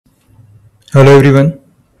Hello everyone.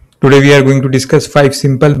 Today we are going to discuss 5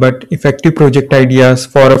 simple but effective project ideas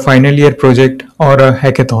for a final year project or a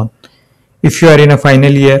hackathon. If you are in a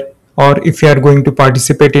final year or if you are going to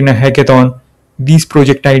participate in a hackathon, these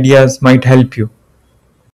project ideas might help you.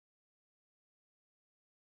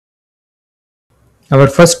 Our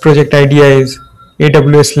first project idea is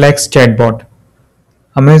AWS Lex Chatbot.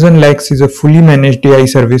 Amazon Lex is a fully managed AI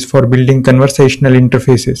service for building conversational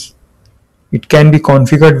interfaces. It can be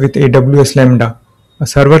configured with AWS Lambda, a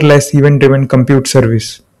serverless event-driven compute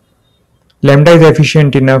service. Lambda is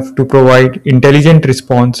efficient enough to provide intelligent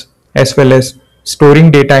response as well as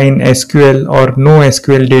storing data in SQL or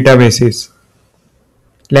NoSQL databases.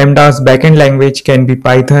 Lambda's backend language can be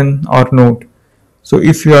Python or Node. So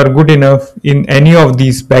if you are good enough in any of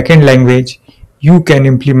these backend language, you can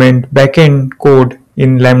implement backend code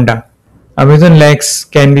in Lambda. Amazon Lex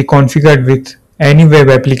can be configured with any web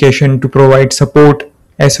application to provide support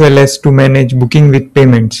as well as to manage booking with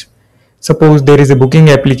payments. Suppose there is a booking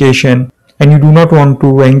application and you do not want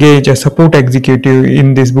to engage a support executive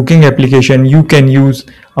in this booking application, you can use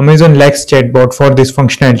Amazon Lex Chatbot for this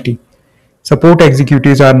functionality. Support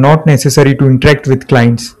executives are not necessary to interact with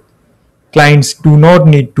clients. Clients do not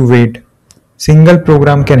need to wait. Single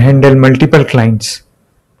program can handle multiple clients.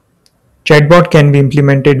 Chatbot can be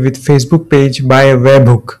implemented with Facebook page by a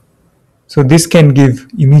webhook. So this can give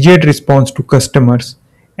immediate response to customers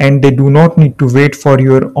and they do not need to wait for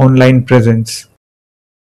your online presence.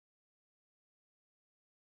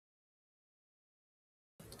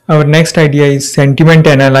 Our next idea is sentiment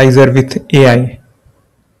analyzer with AI.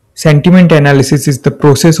 Sentiment analysis is the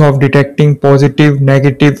process of detecting positive,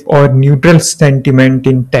 negative, or neutral sentiment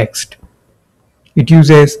in text. It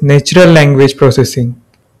uses natural language processing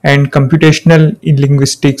and computational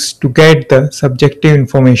linguistics to get the subjective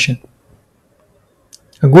information.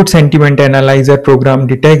 A good sentiment analyzer program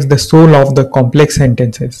detects the soul of the complex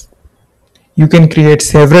sentences. You can create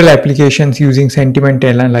several applications using sentiment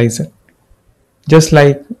analyzer, just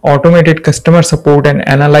like automated customer support and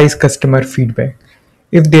analyze customer feedback.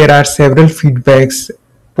 If there are several feedbacks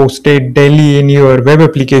posted daily in your web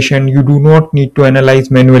application, you do not need to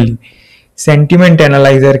analyze manually. Sentiment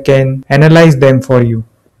analyzer can analyze them for you.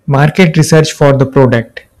 Market research for the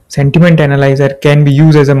product. Sentiment analyzer can be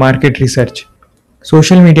used as a market research.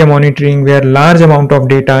 Social media monitoring where large amount of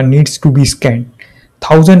data needs to be scanned.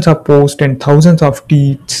 Thousands of posts and thousands of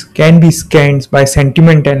tweets can be scanned by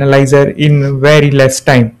sentiment analyzer in very less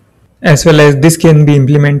time. As well as this can be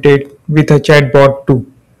implemented with a chatbot too.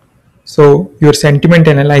 So your sentiment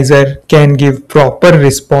analyzer can give proper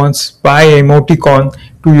response by emoticon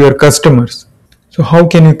to your customers. So how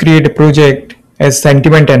can you create a project as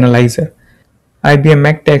sentiment analyzer? IBM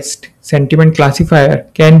MacText sentiment classifier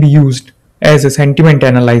can be used as a sentiment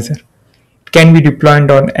analyzer. It can be deployed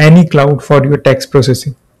on any cloud for your text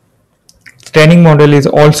processing. Training model is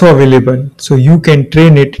also available, so you can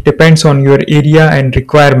train it depends on your area and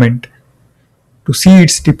requirement. To see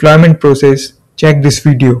its deployment process, check this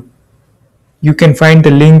video. You can find the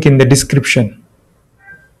link in the description.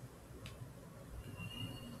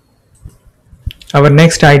 Our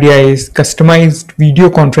next idea is customized video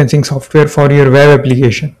conferencing software for your web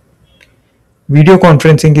application. Video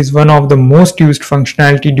conferencing is one of the most used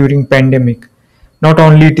functionality during pandemic. Not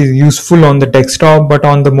only it is useful on the desktop but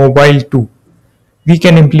on the mobile too. We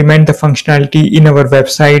can implement the functionality in our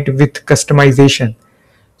website with customization.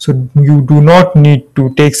 So you do not need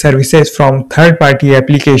to take services from third-party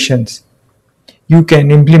applications. You can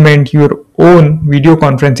implement your own video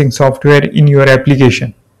conferencing software in your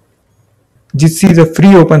application. Jitsi is a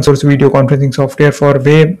free open source video conferencing software for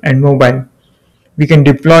web and mobile. We can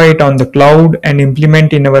deploy it on the cloud and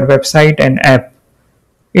implement in our website and app.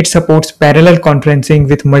 It supports parallel conferencing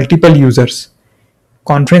with multiple users.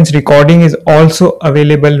 Conference recording is also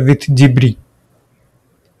available with Jibri.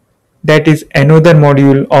 That is another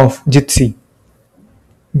module of Jitsi.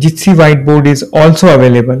 Jitsi Whiteboard is also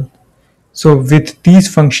available. So with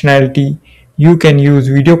these functionality, you can use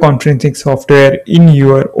video conferencing software in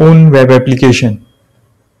your own web application.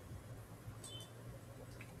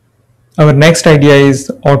 Our next idea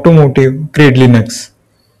is Automotive Grade Linux.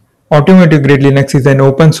 Automotive Grade Linux is an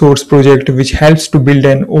open source project which helps to build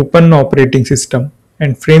an open operating system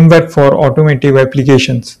and framework for automotive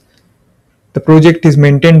applications. The project is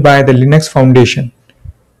maintained by the Linux Foundation.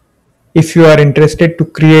 If you are interested to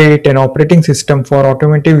create an operating system for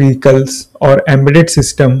automotive vehicles or embedded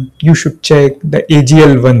system, you should check the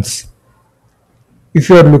AGL once. If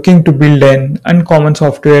you are looking to build an uncommon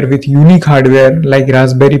software with unique hardware like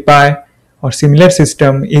Raspberry Pi or similar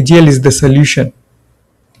system, AGL is the solution.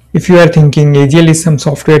 If you are thinking AGL is some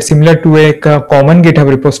software similar to a common GitHub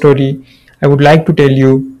repository, I would like to tell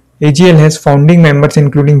you, AGL has founding members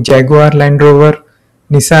including Jaguar Land Rover,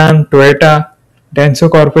 Nissan, Toyota, Denso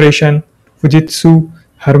Corporation, Fujitsu,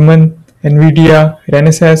 Harman, Nvidia,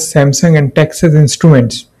 Renesas, Samsung and Texas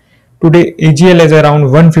Instruments. Today, AGL has around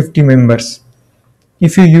 150 members.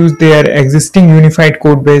 If you use their existing unified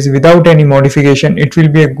codebase without any modification, it will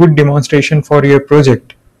be a good demonstration for your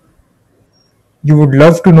project. You would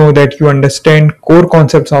love to know that you understand core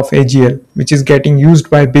concepts of AGL, which is getting used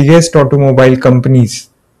by biggest automobile companies.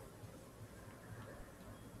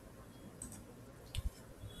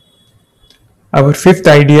 Our fifth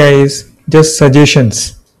idea is just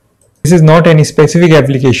suggestions. This is not any specific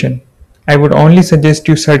application. I would only suggest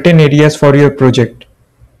you certain areas for your project.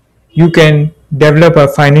 You can develop a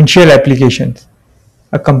financial application,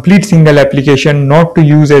 a complete single application not to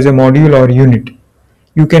use as a module or unit.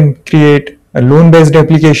 You can create a loan-based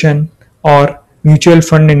application or mutual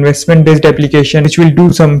fund investment-based application which will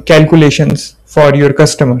do some calculations for your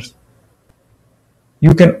customers.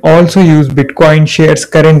 You can also use Bitcoin shares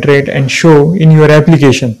current rate and show in your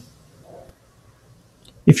application.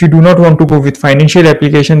 If you do not want to go with financial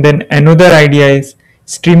application, then another idea is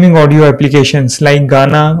streaming audio applications like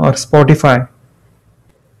Ghana or Spotify.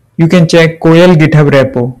 You can check Koel GitHub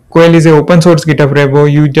repo. Koel is an open source GitHub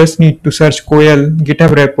repo. You just need to search Koel GitHub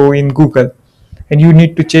repo in Google and you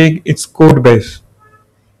need to check its code base.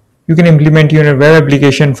 You can implement your web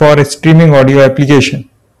application for a streaming audio application.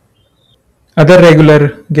 Other regular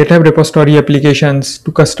GitHub repository applications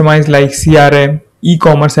to customize like CRM,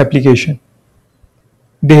 e-commerce application.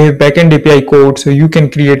 They have backend API code so you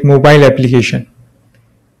can create mobile application.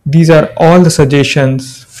 These are all the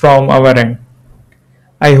suggestions from our end.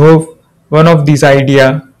 I hope one of these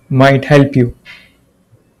ideas might help you.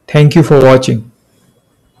 Thank you for watching.